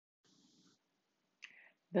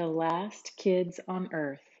The Last Kids on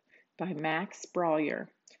Earth by Max Brallier,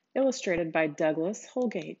 illustrated by Douglas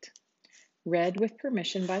Holgate. Read with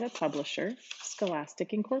permission by the publisher,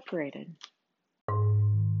 Scholastic Incorporated.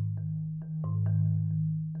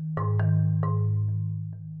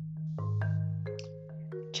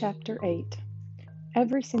 Chapter 8.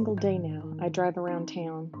 Every single day now, I drive around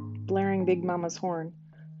town, blaring Big Mama's horn.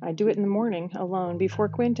 I do it in the morning, alone, before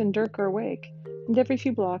Quint and Dirk are awake, and every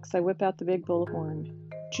few blocks I whip out the big bullhorn.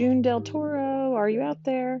 June Del Toro, are you out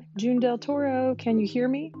there? June Del Toro, can you hear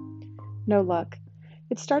me? No luck.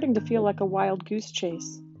 It's starting to feel like a wild goose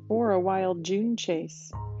chase, or a wild June chase.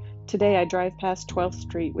 Today I drive past 12th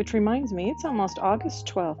Street, which reminds me it's almost August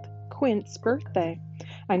 12th, Quint's birthday.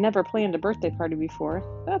 I never planned a birthday party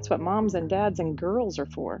before. That's what moms and dads and girls are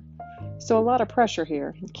for. So a lot of pressure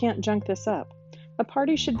here. You can't junk this up. A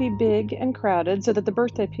party should be big and crowded so that the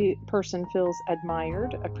birthday person feels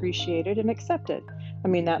admired, appreciated, and accepted. I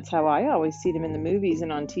mean, that's how I always see them in the movies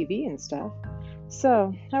and on TV and stuff.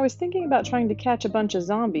 So, I was thinking about trying to catch a bunch of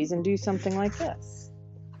zombies and do something like this.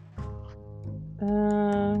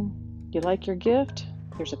 You like your gift?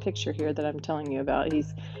 There's a picture here that I'm telling you about.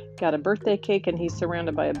 He's got a birthday cake and he's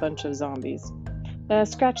surrounded by a bunch of zombies.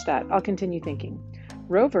 Scratch that. I'll continue thinking.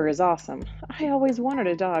 Rover is awesome. I always wanted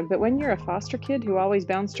a dog, but when you're a foster kid who always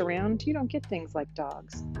bounced around, you don't get things like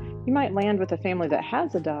dogs. You might land with a family that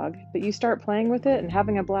has a dog, but you start playing with it and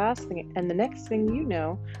having a blast, and the next thing you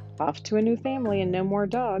know, off to a new family and no more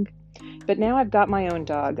dog. But now I've got my own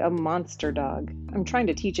dog, a monster dog. I'm trying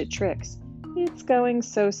to teach it tricks. It's going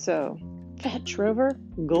so-so. Fetch, Rover.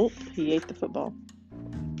 Gulp. He ate the football.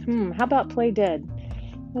 How about play dead?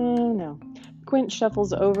 Oh, no. Quint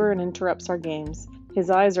shuffles over and interrupts our games. His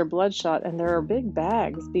eyes are bloodshot and there are big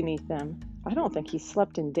bags beneath them. I don't think he's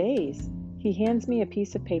slept in days. He hands me a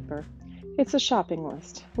piece of paper. It's a shopping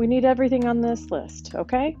list. We need everything on this list,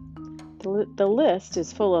 okay? The list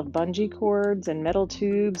is full of bungee cords and metal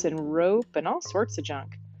tubes and rope and all sorts of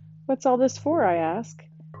junk. What's all this for, I ask?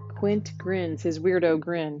 Quint grins his weirdo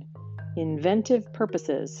grin. Inventive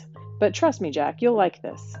purposes. But trust me, Jack, you'll like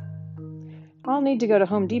this. I'll need to go to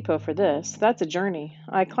Home Depot for this. That's a journey.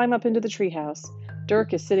 I climb up into the treehouse.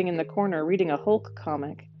 Dirk is sitting in the corner reading a Hulk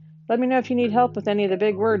comic. Let me know if you need help with any of the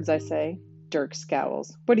big words, I say. Dirk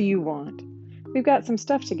scowls. What do you want? We've got some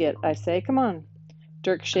stuff to get, I say. Come on.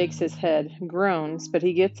 Dirk shakes his head, groans, but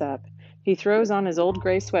he gets up. He throws on his old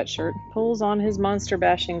gray sweatshirt, pulls on his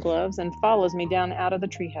monster-bashing gloves, and follows me down out of the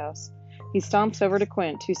treehouse. He stomps over to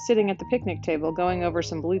Quint, who's sitting at the picnic table going over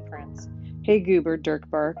some blueprints. Hey, Goober, Dirk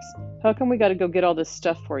barks. How come we gotta go get all this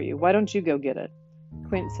stuff for you? Why don't you go get it?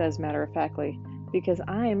 Quint says matter-of-factly, because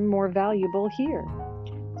I'm more valuable here.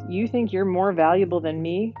 You think you're more valuable than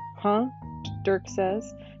me, huh? Dirk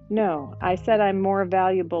says. No, I said I'm more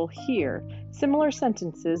valuable here. Similar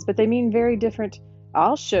sentences, but they mean very different.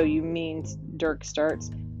 I'll show you means, Dirk starts.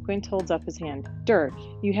 Quint holds up his hand. Dirk,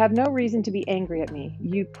 you have no reason to be angry at me.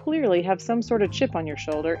 You clearly have some sort of chip on your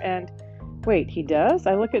shoulder and... Wait, he does?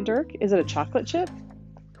 I look at Dirk. Is it a chocolate chip?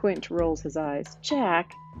 Quint rolls his eyes.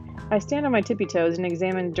 Jack. I stand on my tippy toes and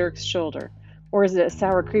examine Dirk's shoulder. Or is it a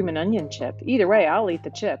sour cream and onion chip? Either way, I'll eat the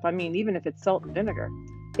chip. I mean, even if it's salt and vinegar.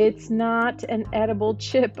 It's not an edible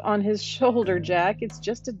chip on his shoulder, Jack. It's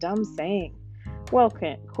just a dumb saying. Well,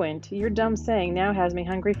 Quint, your dumb saying now has me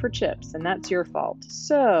hungry for chips, and that's your fault.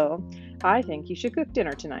 So, I think you should cook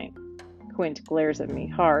dinner tonight. Quint glares at me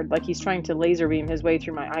hard, like he's trying to laser beam his way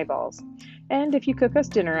through my eyeballs. And if you cook us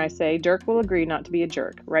dinner, I say, Dirk will agree not to be a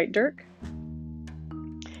jerk. Right, Dirk?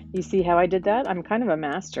 You see how I did that? I'm kind of a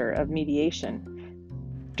master of mediation.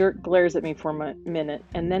 Dirk glares at me for a minute,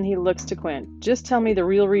 and then he looks to Quint. Just tell me the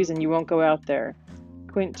real reason you won't go out there.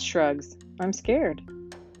 Quint shrugs. I'm scared.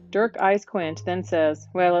 Dirk eyes Quint, then says,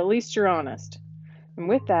 well, at least you're honest. And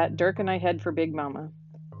with that, Dirk and I head for Big Mama.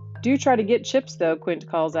 Do try to get chips, though, Quint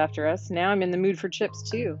calls after us. Now I'm in the mood for chips,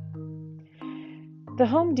 too. The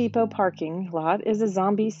Home Depot parking lot is a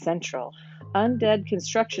zombie central. Undead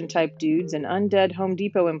construction-type dudes and undead Home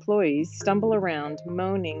Depot employees stumble around,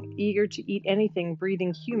 moaning, eager to eat anything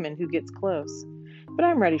breathing human who gets close. But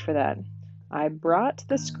I'm ready for that. I brought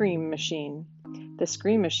the Scream Machine. The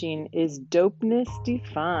Scream Machine is dopeness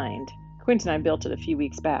defined. Quint and I built it a few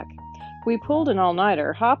weeks back. We pulled an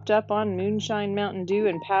all-nighter, hopped up on Moonshine Mountain Dew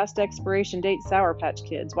and past expiration date Sour Patch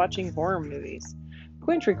Kids, watching horror movies.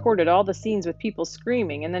 Quint recorded all the scenes with people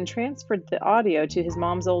screaming and then transferred the audio to his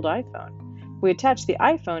mom's old iPhone. We attached the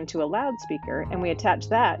iPhone to a loudspeaker, and we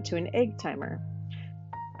attached that to an egg timer.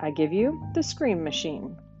 I give you the Scream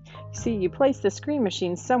Machine. See, you place the Scream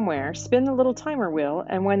Machine somewhere, spin the little timer wheel,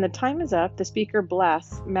 and when the time is up, the speaker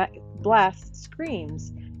blasts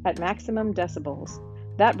screams at maximum decibels.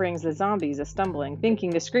 That brings the zombies a-stumbling,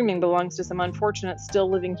 thinking the screaming belongs to some unfortunate still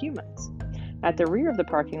living humans. At the rear of the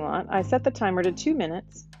parking lot, I set the timer to 2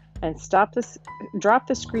 minutes and drop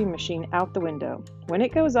the scream machine out the window. When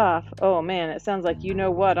it goes off, oh man, it sounds like you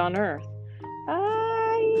know what on earth.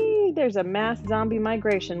 There's a mass zombie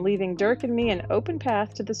migration, leaving Dirk and me an open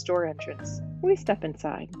path to the store entrance. We step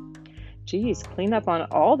inside. Geez, clean up on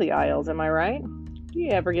all the aisles, am I right?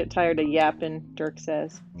 You ever get tired of yapping, Dirk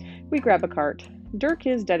says. We grab a cart. Dirk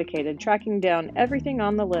is dedicated, tracking down everything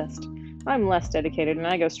on the list. I'm less dedicated, and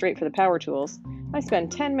I go straight for the power tools. I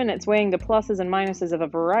spend 10 minutes weighing the pluses and minuses of a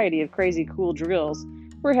variety of crazy cool drills.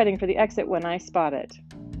 We're heading for the exit when I spot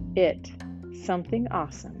it. Something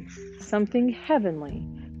awesome. Something heavenly.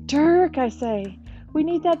 Dirk, I say, we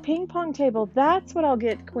need that ping pong table. That's what I'll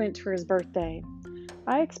get Quint for his birthday.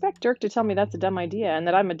 I expect Dirk to tell me that's a dumb idea and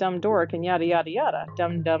that I'm a dumb dork and yada yada yada.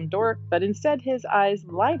 Dumb dork. But instead his eyes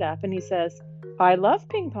light up and he says, I love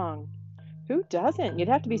ping pong. Who doesn't? You'd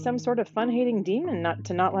have to be some sort of fun-hating demon not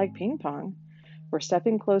to not like ping pong. We're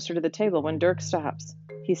stepping closer to the table when Dirk stops.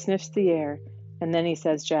 He sniffs the air, and then he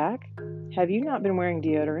says, Jack, have you not been wearing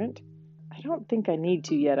deodorant? I don't think I need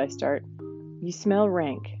to yet, I start. You smell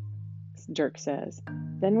rank, Dirk says.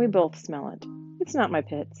 Then we both smell it. It's not my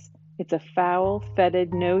pits. It's a foul,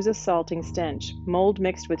 fetid, nose-assaulting stench, mold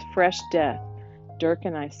mixed with fresh death. Dirk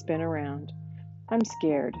and I spin around. I'm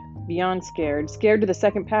scared, beyond scared, scared to the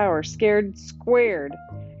second power, scared squared.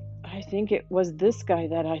 I think it was this guy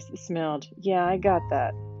that I smelled. Yeah, I got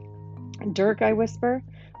that. Dirk, I whisper,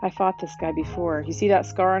 I fought this guy before. You see that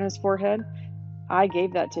scar on his forehead? I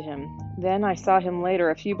gave that to him. Then I saw him later,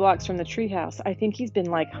 a few blocks from the treehouse. I think he's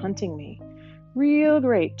been, hunting me. Real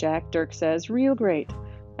great, Jack, Dirk says, real great.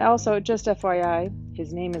 Also, just FYI,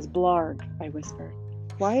 his name is Blarg, I whisper.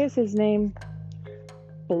 Why is his name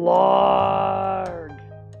Blarg?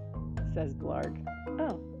 Says Blarg.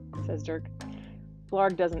 Oh, says Dirk.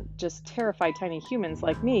 Blarg doesn't just terrify tiny humans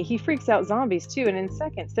like me. He freaks out zombies, too, and in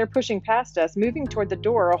seconds, they're pushing past us, moving toward the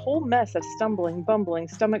door, a whole mess of stumbling, bumbling,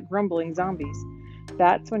 stomach-grumbling zombies.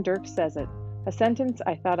 That's when Dirk says it, a sentence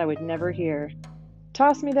I thought I would never hear.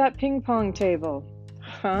 Toss me that ping-pong table.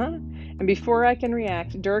 Huh? And before I can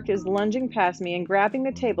react, Dirk is lunging past me and grabbing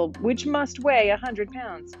the table, which must weigh 100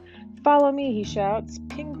 pounds. Follow me, he shouts.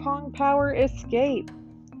 Ping-pong power escape.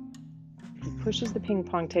 He pushes the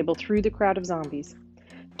ping-pong table through the crowd of zombies.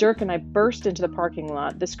 Dirk and I burst into the parking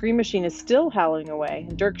lot. The scream machine is still howling away.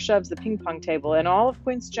 Dirk shoves the ping-pong table and all of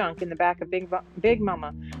Quint's junk in the back of Big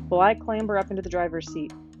Mama while I clamber up into the driver's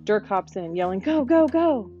seat. Dirk hops in, yelling, Go, go,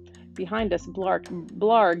 go! Behind us,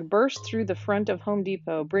 Blarg bursts through the front of Home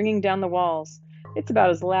Depot, bringing down the walls. It's about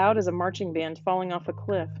as loud as a marching band falling off a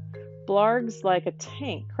cliff. Blarg's like a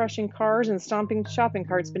tank, crushing cars and stomping shopping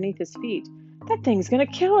carts beneath his feet. That thing's gonna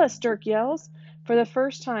kill us, Dirk yells. For the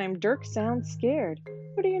first time, Dirk sounds scared.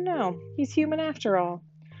 What do you know? He's human after all.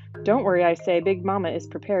 Don't worry, I say. Big Mama is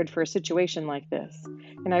prepared for a situation like this.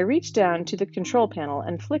 And I reach down to the control panel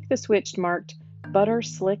and flick the switch marked Butter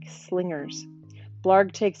Slick Slingers.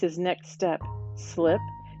 Blarg takes his next step. Slip.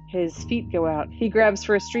 His feet go out. He grabs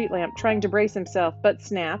for a street lamp, trying to brace himself, but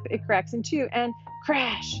snap, it cracks in two, and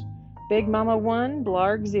crash! Big Mama 1,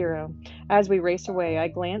 Blarg 0. As we race away, I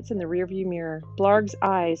glance in the rearview mirror. Blarg's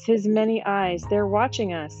eyes, his many eyes, they're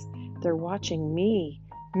watching us. They're watching me.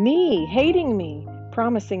 Me, hating me,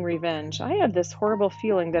 promising revenge. I have this horrible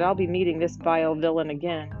feeling that I'll be meeting this vile villain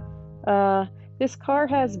again. This car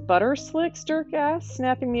has butter slicks, Dirk asks,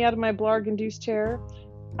 snapping me out of my Blarg-induced terror.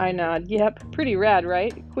 I nod. Yep, pretty rad,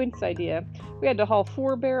 right? Quint's idea. We had to haul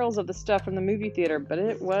 4 barrels of the stuff from the movie theater, but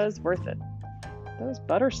it was worth it. Those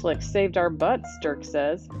butter slicks saved our butts, Dirk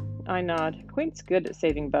says. I nod. Quint's good at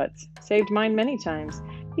saving butts. Saved mine many times.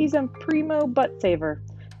 He's a primo butt saver.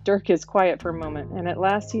 Dirk is quiet for a moment, and at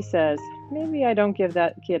last he says, maybe I don't give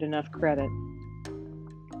that kid enough credit.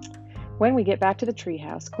 When we get back to the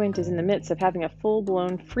treehouse, Quint is in the midst of having a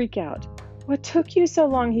full-blown freak-out. What took you so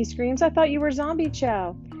long, he screams. I thought you were zombie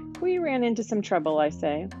chow. We ran into some trouble, I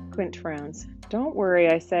say. Quint frowns. Don't worry,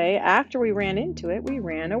 I say. After we ran into it, we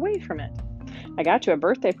ran away from it. I got you a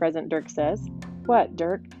birthday present, Dirk says. What,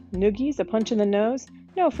 Dirk? Noogies? A punch in the nose?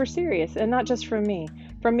 No, for serious, and not just from me.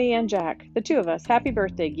 From me and Jack. The 2 of us. Happy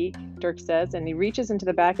birthday, geek, Dirk says, and he reaches into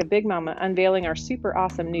the back of Big Mama, unveiling our super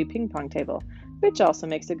awesome new ping-pong table, which also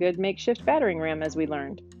makes a good makeshift battering ram, as we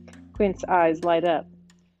learned. Quint's eyes light up.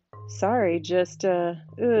 Sorry, just,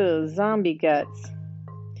 zombie guts.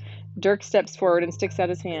 Dirk steps forward and sticks out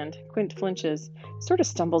his hand. Quint flinches, sort of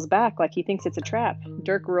stumbles back like he thinks it's a trap.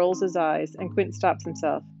 Dirk rolls his eyes, and Quint stops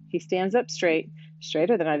himself. He stands up straight,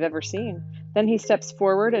 straighter than I've ever seen. Then he steps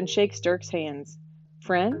forward and shakes Dirk's hands.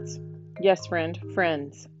 Friends? Yes, friend,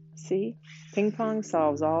 friends. See? Ping pong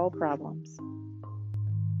solves all problems.